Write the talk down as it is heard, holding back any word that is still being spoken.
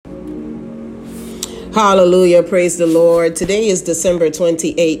Hallelujah. Praise the Lord. Today is December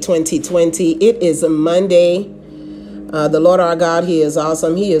 28, 2020. It is a Monday. The Lord our God, He is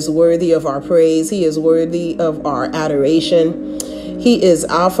awesome. He is worthy of our praise. He is worthy of our adoration. He is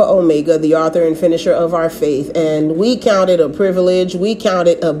Alpha Omega, the author and finisher of our faith. And we count it a privilege. We count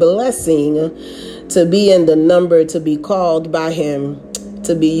it a blessing to be in the number, to be called by Him,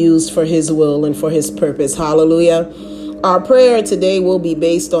 to be used for His will and for His purpose. Hallelujah. Our prayer today will be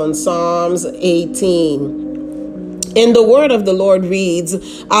based on Psalms 18. And the word of the Lord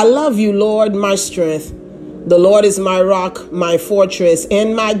reads, I love you, Lord, my strength. The Lord is my rock, my fortress,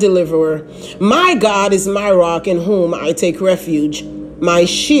 and my deliverer. My God is my rock in whom I take refuge, my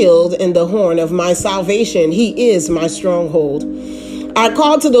shield and the horn of my salvation. He is my stronghold. I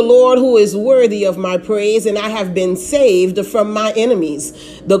call to the Lord who is worthy of my praise, and I have been saved from my enemies.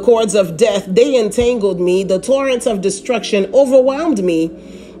 The cords of death, they entangled me. The torrents of destruction overwhelmed me.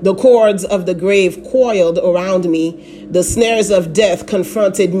 The cords of the grave coiled around me. The snares of death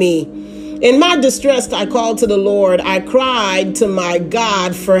confronted me. In my distress, I called to the Lord. I cried to my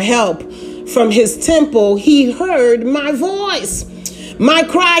God for help. From His temple, He heard my voice. My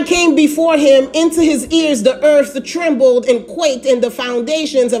cry came before Him into His ears. The earth trembled and quaked, and the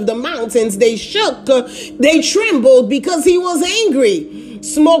foundations of the mountains, they shook, they trembled because He was angry.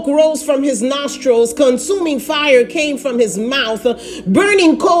 Smoke rose from His nostrils, consuming fire came from His mouth,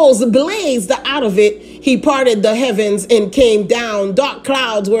 burning coals blazed out of it. He parted the heavens and came down. Dark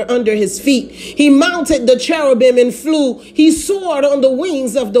clouds were under His feet. He mounted the cherubim and flew. He soared on the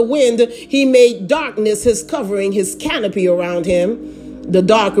wings of the wind. He made darkness His covering, His canopy around Him. The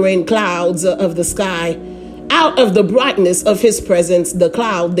dark rain clouds of the sky. Out of the brightness of His presence, the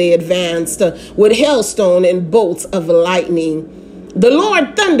cloud they advanced with hailstone and bolts of lightning. The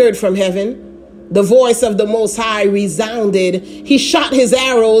Lord thundered from heaven. The voice of the Most High resounded. He shot His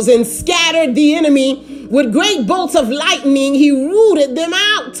arrows and scattered the enemy. With great bolts of lightning, He rooted them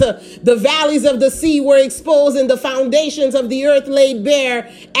out. The valleys of the sea were exposed and the foundations of the earth laid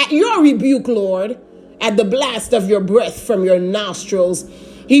bare. At your rebuke, Lord, at the blast of your breath from your nostrils,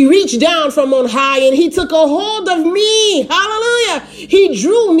 He reached down from on high and He took a hold of me. Hallelujah. He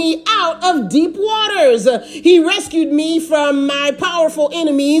drew me out of deep waters. He rescued me from my powerful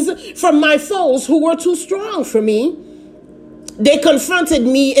enemies, from my foes who were too strong for me. They confronted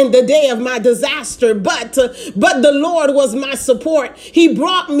me in the day of my disaster, but the Lord was my support. He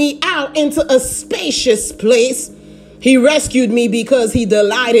brought me out into a spacious place. He rescued me because He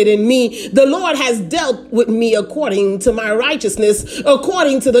delighted in me. The Lord has dealt with me according to my righteousness,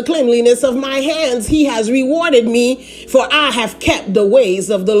 according to the cleanliness of my hands. He has rewarded me, for I have kept the ways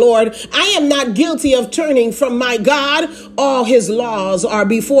of the Lord. I am not guilty of turning from my God. All His laws are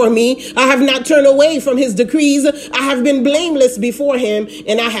before me. I have not turned away from His decrees. I have been blameless before Him,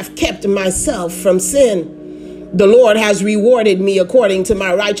 and I have kept myself from sin. The Lord has rewarded me according to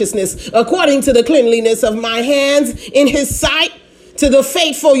my righteousness, according to the cleanliness of my hands in His sight. To the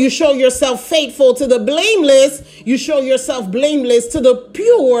faithful, you show yourself faithful. To the blameless, you show yourself blameless. To the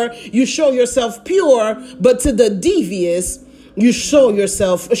pure, you show yourself pure. But to the devious, you show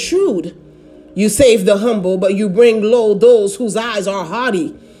yourself shrewd. You save the humble, but you bring low those whose eyes are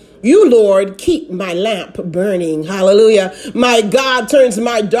haughty. You, Lord, keep my lamp burning. Hallelujah. My God turns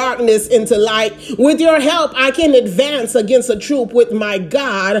my darkness into light. With your help, I can advance against a troop. With my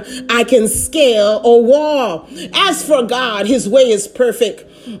God, I can scale a wall. As for God, His way is perfect.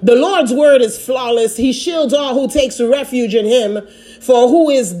 The Lord's word is flawless. He shields all who takes refuge in Him. For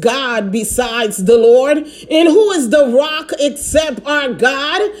who is God besides the Lord? And who is the rock except our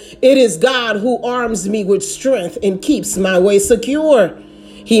God? It is God who arms me with strength and keeps my way secure.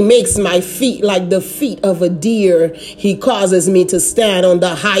 He makes my feet like the feet of a deer. He causes me to stand on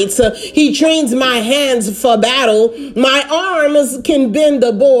the heights. He trains my hands for battle. My arms can bend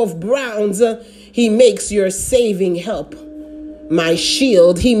the bow of bronze. He makes your saving help my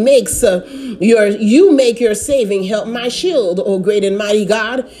shield. He makes you make your saving help my shield, O great and mighty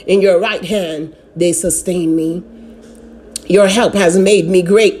God. In your right hand they sustain me. Your help has made me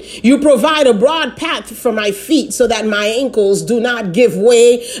great. You provide a broad path for my feet so that my ankles do not give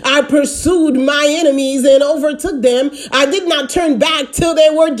way. I pursued my enemies and overtook them. I did not turn back till they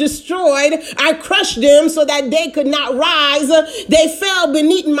were destroyed. I crushed them so that they could not rise. They fell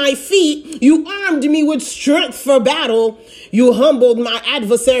beneath my feet. You armed me with strength for battle. You humbled my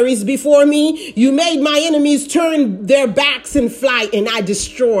adversaries before me. You made my enemies turn their backs in flight, and I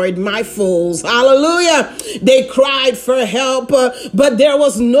destroyed my foes. Hallelujah. They cried for help, but there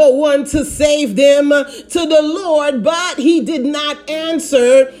was no one to save them. To the Lord, but he did not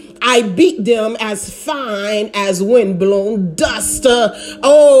answer. I beat them as fine as windblown dust. I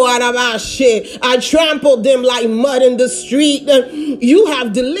trampled them like mud in the street. You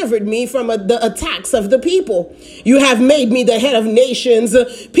have delivered me from the attacks of the people. You have made me the head of nations.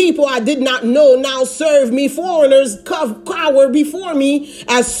 People I did not know now serve me. Foreigners cower before me.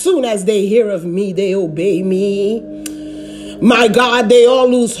 As soon as they hear of me, they obey me. My God, they all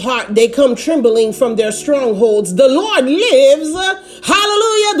lose heart. They come trembling from their strongholds. The Lord lives.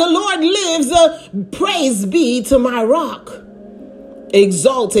 Hallelujah. The Lord lives. Praise be to my rock.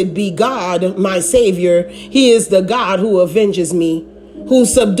 Exalted be God, my Savior. He is the God who avenges me, who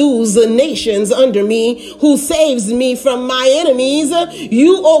subdues the nations under me, who saves me from my enemies.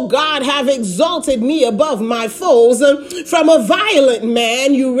 You, O God, have exalted me above my foes. From a violent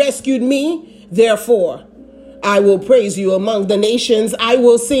man you rescued me. Therefore, I will praise you among the nations. I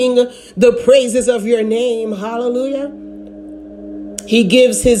will sing the praises of your name. Hallelujah. He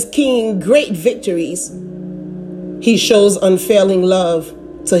gives his king great victories. He shows unfailing love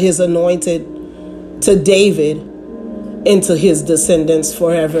to his anointed, to David, and to his descendants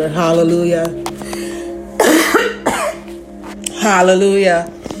forever. Hallelujah. Hallelujah.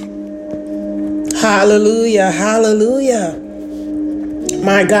 Hallelujah. Hallelujah.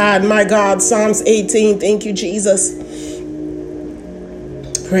 My God, Psalms 18. Thank you, Jesus.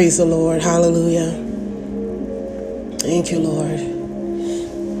 Praise the Lord. Hallelujah. Thank you, Lord.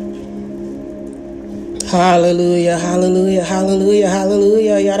 Hallelujah, hallelujah, hallelujah,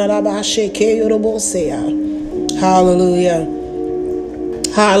 hallelujah. Hallelujah.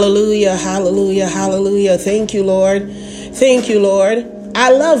 Hallelujah, hallelujah, hallelujah. Thank you, Lord. Thank you, Lord.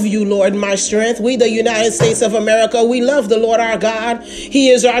 I love you, Lord, my strength. We, the United States of America, we love the Lord our God. He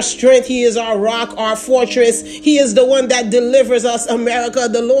is our strength. He is our rock, our fortress. He is the one that delivers us, America.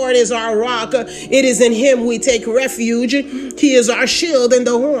 The Lord is our rock. It is in him we take refuge. He is our shield and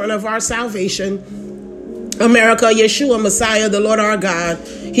the horn of our salvation. America, Yeshua, Messiah, the Lord our God.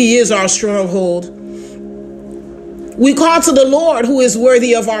 He is our stronghold. We call to the Lord who is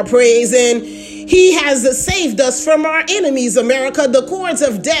worthy of our praise, and he has saved us from our enemies, America. The cords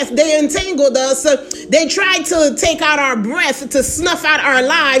of death, they entangled us. They tried to take out our breath, to snuff out our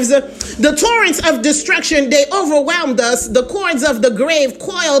lives. The torrents of destruction, they overwhelmed us. The cords of the grave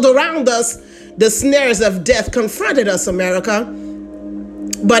coiled around us. The snares of death confronted us, America.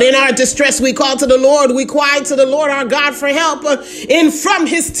 But in our distress, we called to the Lord. We cried to the Lord our God for help. And from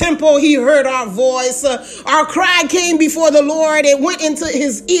his temple, he heard our voice. Our cry came before the Lord. It went into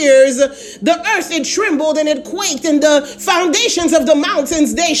his ears. The earth, it trembled and it quaked. And the foundations of the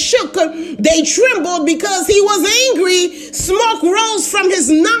mountains, they shook. They trembled because he was angry. Smoke rose from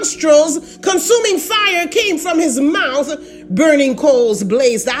his nostrils. Consuming fire came from his mouth. Burning coals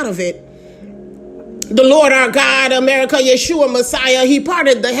blazed out of it. The Lord our God, America, Yeshua, Messiah, he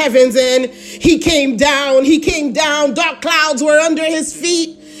parted the heavens and he came down. He came down. Dark clouds were under his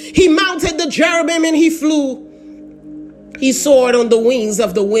feet. He mounted the cherubim and he flew. He soared on the wings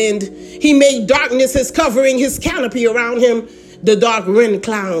of the wind. He made darkness his covering, his canopy around him. The dark rain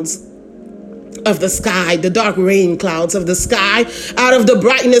clouds of the sky, the dark rain clouds of the sky, out of the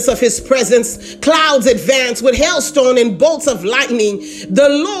brightness of his presence, clouds advanced with hailstone and bolts of lightning. The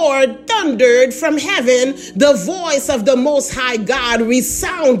Lord thundered from heaven. The voice of the Most High God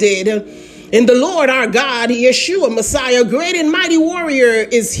resounded. And the Lord our God, Yeshua, Messiah, great and mighty warrior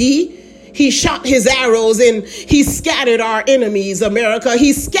is he. He shot his arrows and he scattered our enemies, America.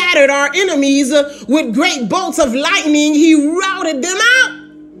 He scattered our enemies with great bolts of lightning. He routed them out.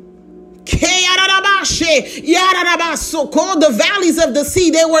 The valleys of the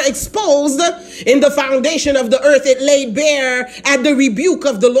sea, they were exposed. In the foundation of the earth, it laid bare at the rebuke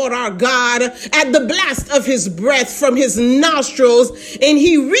of the Lord our God, at the blast of his breath from his nostrils. And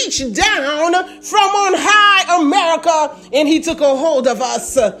he reached down from on high, America, and he took a hold of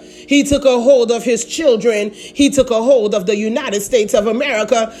us. He took a hold of his children. He took a hold of the United States of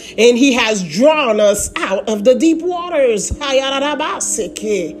America, and he has drawn us out of the deep waters.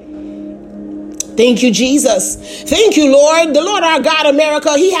 Thank you, Jesus. Thank you, Lord. The Lord our God,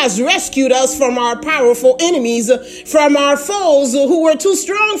 America, he has rescued us from our powerful enemies, from our foes who were too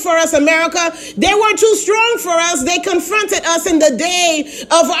strong for us, America. They were too strong for us. They confronted us in the day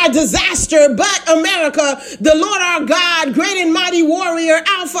of our disaster. But America, the Lord our God, great and mighty warrior,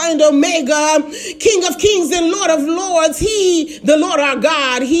 Alpha and Omega, King of kings and Lord of lords, he, the Lord our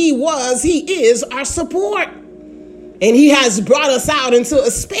God, he is our support. And he has brought us out into a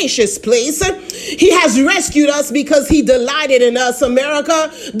spacious place. He has rescued us because he delighted in us,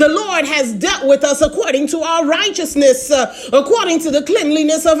 America. The Lord has dealt with us according to our righteousness, according to the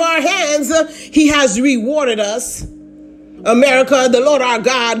cleanliness of our hands. He has rewarded us America, the Lord our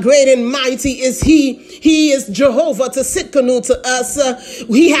God, great and mighty is He. He is Jehovah Tsidkenu to us.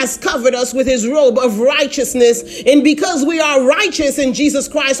 He has covered us with His robe of righteousness. And because we are righteous in Jesus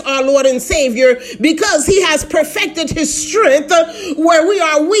Christ, our Lord and Savior, because He has perfected His strength where we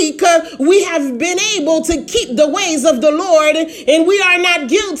are weak, we have been able to keep the ways of the Lord, and we are not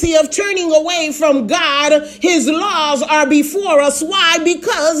guilty of turning away from God. His laws are before us. Why?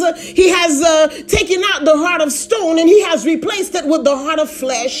 Because He has taken out the heart of stone and He has replaced it with the heart of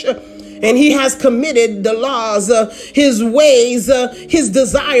flesh. And He has committed the laws, His ways, His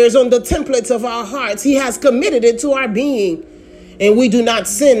desires on the templates of our hearts. He has committed it to our being. And we do not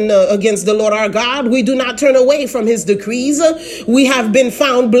sin against the Lord our God. We do not turn away from His decrees. We have been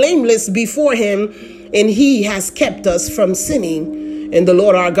found blameless before Him, and He has kept us from sinning. And the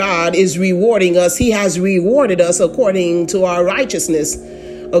Lord our God is rewarding us. He has rewarded us according to our righteousness,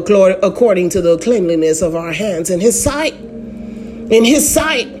 according to the cleanliness of our hands in His sight. In His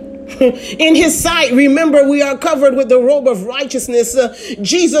sight. In His sight, remember, we are covered with the robe of righteousness.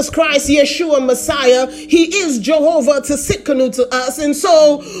 Jesus Christ, Yeshua, Messiah, He is Jehovah Tsidkenu to us. And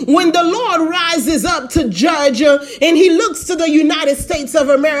so when the Lord rises up to judge and He looks to the United States of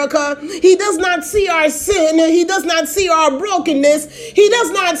America, He does not see our sin. He does not see our brokenness. He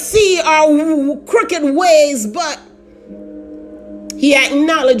does not see our crooked ways, but He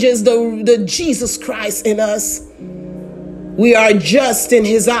acknowledges the Jesus Christ in us. We are just in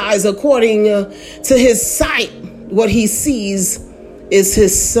His eyes according to His sight. What He sees is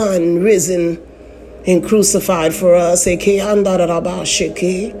His Son risen and crucified for us. To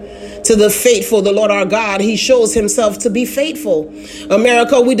the faithful, the Lord our God, He shows Himself to be faithful.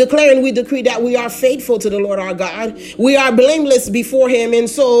 America, we declare and we decree that we are faithful to the Lord our God. We are blameless before Him. And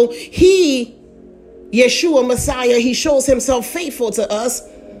so He, Yeshua, Messiah, He shows Himself faithful to us.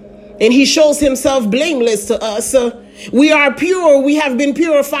 And He shows Himself blameless to us. We are pure. We have been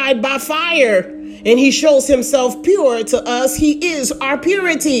purified by fire. And He shows Himself pure to us. He is our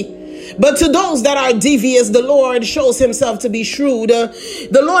purity. But to those that are devious, the Lord shows Himself to be shrewd.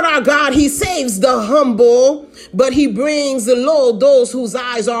 The Lord our God, He saves the humble, but He brings low those whose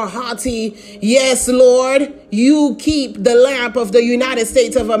eyes are haughty. Yes, Lord, You keep the lamp of the United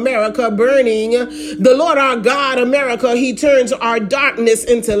States of America burning. The Lord our God, America, He turns our darkness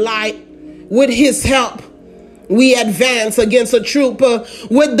into light. With His help, we advance against a troop.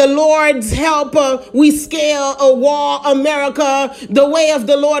 With the Lord's help, we scale a wall. America, the way of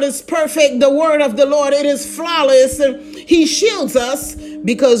the Lord is perfect. The word of the Lord, it is flawless. He shields us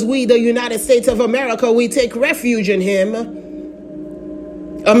because we, the United States of America, we take refuge in Him.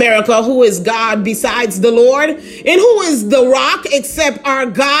 America, who is God besides the Lord? And who is the rock except our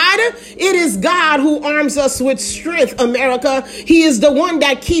God? It is God who arms us with strength, America. He is the one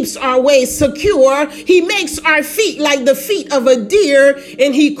that keeps our ways secure. He makes our feet like the feet of a deer,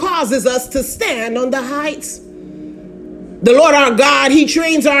 and He causes us to stand on the heights. The Lord our God, He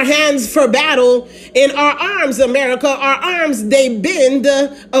trains our hands for battle, and our arms, America, our arms, they bend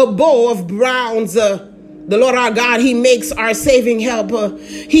a bow of bronze. The Lord our God, He makes our saving help.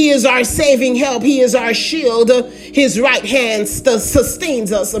 He is our saving help. He is our shield. His right hand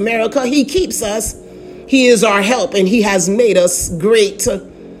sustains us, America. He keeps us. He is our help, and He has made us great.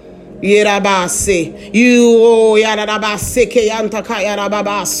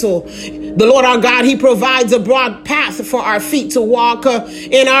 The Lord our God, He provides a broad path for our feet to walk.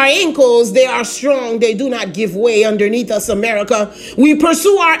 And our ankles, they are strong. They do not give way underneath us, America. We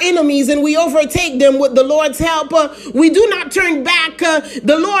pursue our enemies and we overtake them with the Lord's help. We do not turn back.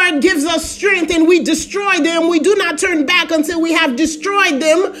 The Lord gives us strength and we destroy them. We do not turn back until we have destroyed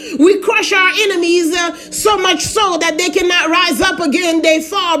them. We crush our enemies so much so that they cannot rise up again. They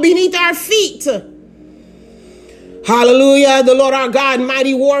fall beneath our feet. Hallelujah. The Lord our God,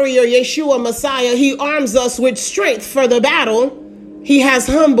 mighty warrior, Yeshua, Messiah, He arms us with strength for the battle. He has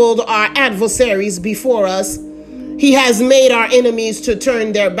humbled our adversaries before us. He has made our enemies to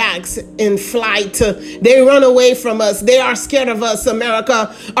turn their backs in flight. They run away from us. They are scared of us,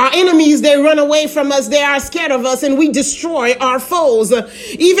 America. Our enemies, they run away from us. They are scared of us, and we destroy our foes.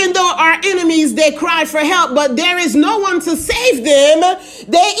 Even though our enemies, they cry for help, but there is no one to save them.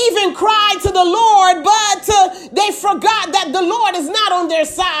 They even cried to the Lord, but they forgot that the Lord is not on their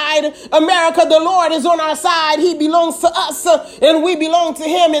side. America, the Lord is on our side. He belongs to us, and we belong to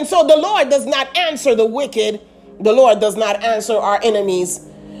Him. And so the Lord does not answer the wicked. The Lord does not answer our enemies.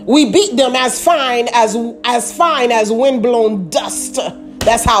 We beat them as fine as windblown dust.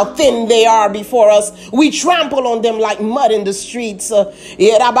 That's how thin they are before us. We trample on them like mud in the streets. Oh,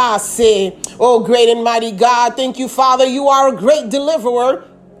 great and mighty God, thank you, Father. You are a great deliverer.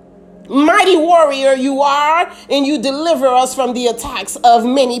 Mighty warrior you are, and you deliver us from the attacks of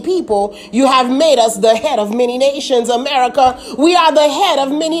many people. You have made us the head of many nations. America, we are the head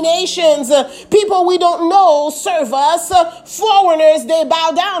of many nations. People we don't know serve us. Foreigners, they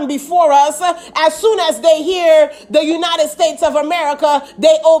bow down before us. As soon as they hear the United States of America,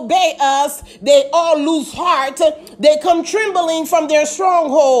 they obey us. They all lose heart. They come trembling from their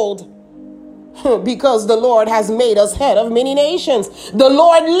stronghold. Because the Lord has made us head of many nations. The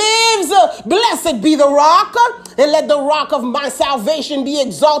Lord lives. Blessed be the rock, and let the rock of my salvation be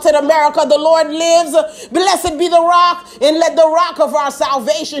exalted. America, the Lord lives. Blessed be the rock, and let the rock of our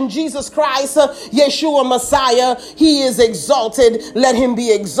salvation, Jesus Christ, Yeshua Messiah, he is exalted. Let him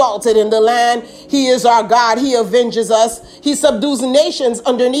be exalted in the land. He is our God. He avenges us. He subdues nations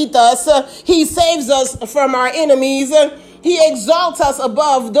underneath us. He saves us from our enemies. He exalts us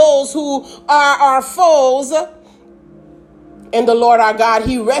above those who are our foes. And the Lord our God,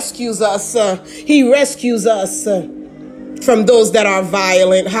 he rescues us. He rescues us from those that are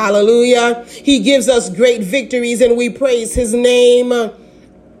violent. Hallelujah. He gives us great victories, and we praise his name.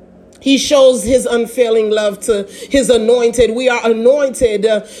 He shows his unfailing love to his anointed. We are anointed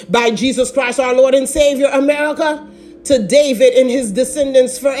by Jesus Christ, our Lord and Savior. America, to David and his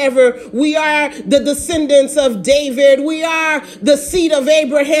descendants forever. We are the descendants of David. We are the seed of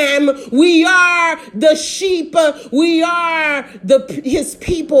Abraham. We are the sheep. We are his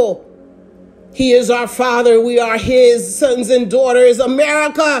people. He is our father. We are his sons and daughters.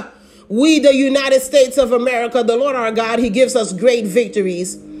 America, we, the United States of America, the Lord our God, he gives us great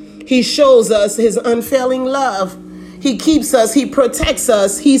victories. He shows us his unfailing love. He keeps us. He protects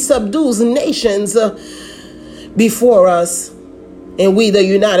us. He subdues nations before us. And we, the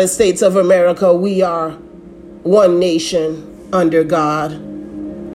United States of America, we are one nation under God.